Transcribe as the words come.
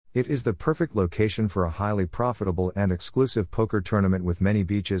It is the perfect location for a highly profitable and exclusive poker tournament with many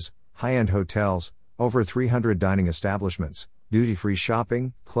beaches, high-end hotels, over 300 dining establishments, duty-free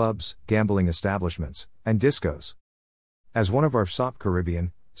shopping, clubs, gambling establishments, and discos. As one of our WSOPC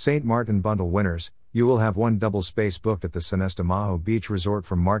Caribbean, St Maarten bundle winners, you will have one double space booked at the St Maarten Beach Resort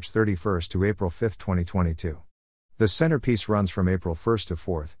from March 31st to April 5, 2022. The centerpiece runs from April 1st to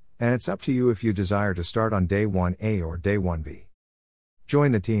 4th, and it's up to you if you desire to start on Day 1A or Day 1B.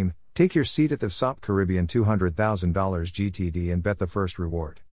 Join the team, take your seat at the WSOPC Caribbean $200,000 GTD and bet the first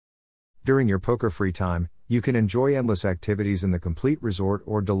reward. During your poker free time, you can enjoy endless activities in the complete resort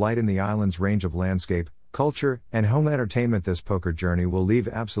or delight in the island's range of landscape, culture, and home entertainment. This poker journey will leave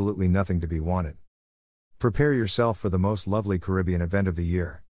absolutely nothing to be wanted. Prepare yourself for the most lovely Caribbean event of the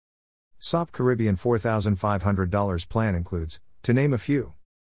year. WSOPC Caribbean $4,500 plan includes, to name a few: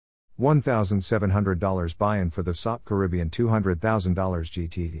 $1,700 buy-in for the WSOPC Caribbean $200,000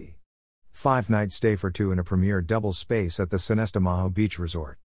 GTD. 5-night stay for two in a premier double space at the St Maarten Beach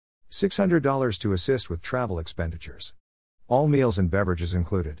Resort. $600 to assist with travel expenditures. All meals and beverages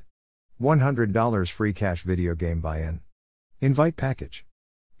included. $100 free cash video game buy-in. Invite package.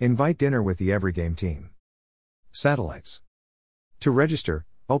 Invite dinner with the Everygame team. Satellites. To register,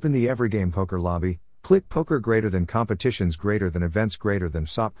 open the Everygame Poker lobby, click Poker greater than competitions greater than events greater than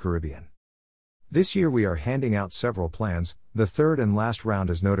WSOPC Caribbean. This year we are handing out several plans, the third and last round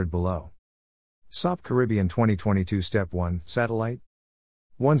is noted below. WSOPC Caribbean 2022 Step 1, Satellite.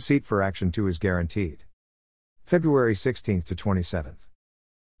 1 seat for Action 2 is guaranteed. February 16th to 27th.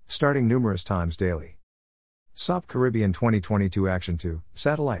 Starting numerous times daily. WSOPC Caribbean 2022 Action 2,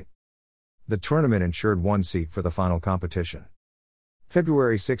 Satellite. The tournament ensured 1 seat for the final competition.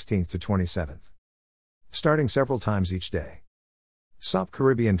 February 16th to 27th. Starting several times each day. WSOPC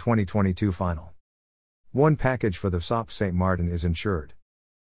Caribbean 2022 Final. 1 package for the WSOPC St Maarten is insured.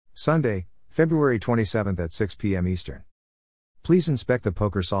 Sunday, February 27th at 6 p.m. Eastern. Please inspect the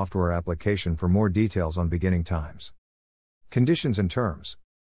poker software application for more details on beginning times. Conditions and terms.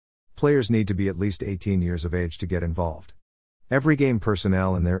 Players need to be at least 18 years of age to get involved. Everygame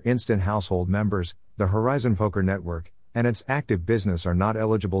personnel and their instant household members, the Horizon Poker Network, and its active business are not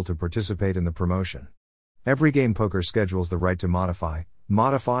eligible to participate in the promotion. Everygame Poker schedules the right to modify,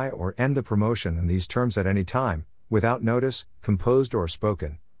 or end the promotion and these terms at any time, without notice, composed or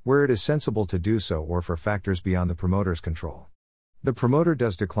spoken, where it is sensible to do so or for factors beyond the promoter's control. The promoter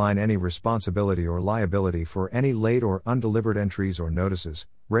does decline any responsibility or liability for any late or undelivered entries or notices,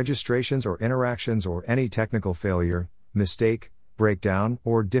 registrations or interactions or any technical failure, mistake, breakdown,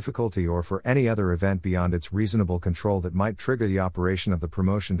 or difficulty or for any other event beyond its reasonable control that might trigger the operation of the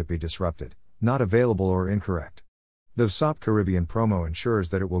promotion to be disrupted, not available or incorrect. The WSOPC Caribbean promo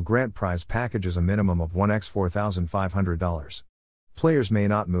ensures that it will grant prize packages a minimum of 1x $4,500. Players may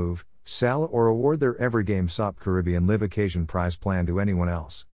not move, sell or award their Everygame WSOPC Caribbean Live Occasion prize plan to anyone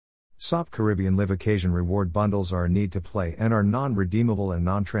else. WSOPC Caribbean Live Occasion reward bundles are a need to play and are non-redeemable and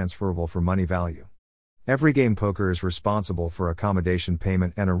non-transferable for money value. Everygame Poker is responsible for accommodation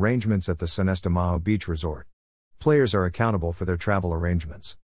payment and arrangements at the St Maarten Beach Resort. Players are accountable for their travel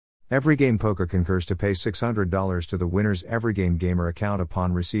arrangements. Everygame Poker concurs to pay $600 to the winner's Everygame Gamer account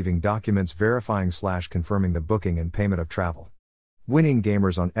upon receiving documents verifying/confirming the booking and payment of travel. Winning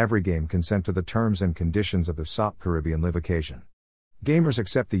gamers on Everygame consent to the terms and conditions of the WSOPC Caribbean Live Occasion. Gamers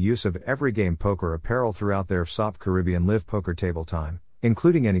accept the use of Everygame Poker apparel throughout their WSOPC Caribbean Live Poker table time,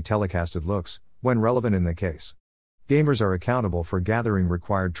 including any telecasted looks, when relevant in the case. Gamers are accountable for gathering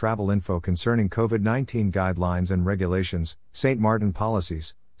required travel info concerning COVID-19 guidelines and regulations, St Maarten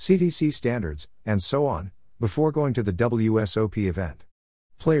policies, CDC standards, and so on, before going to the WSOP event.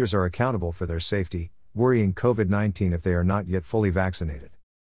 Players are accountable for their safety, worrying COVID-19 if they are not yet fully vaccinated.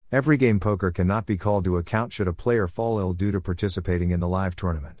 Everygame Poker cannot be called to account should a player fall ill due to participating in the live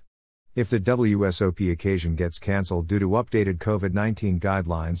tournament. If the WSOP occasion gets cancelled due to updated COVID-19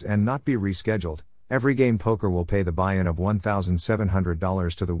 guidelines and not be rescheduled, Everygame Poker will pay the buy-in of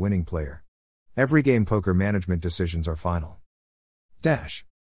 $1,700 to the winning player. Everygame Poker management decisions are final.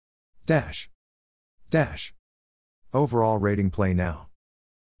 Overall rating play now.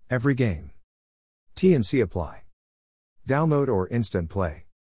 Everygame. T&C apply. Download or instant play.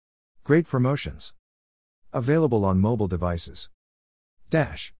 Great promotions. Available on mobile devices.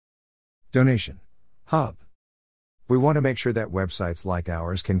 Donation. Hub. We want to make sure that websites like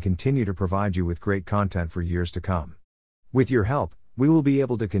ours can continue to provide you with great content for years to come. With your help, we will be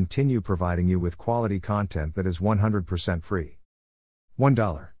able to continue providing you with quality content that is 100% free.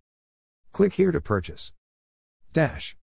 $1. Click here to purchase.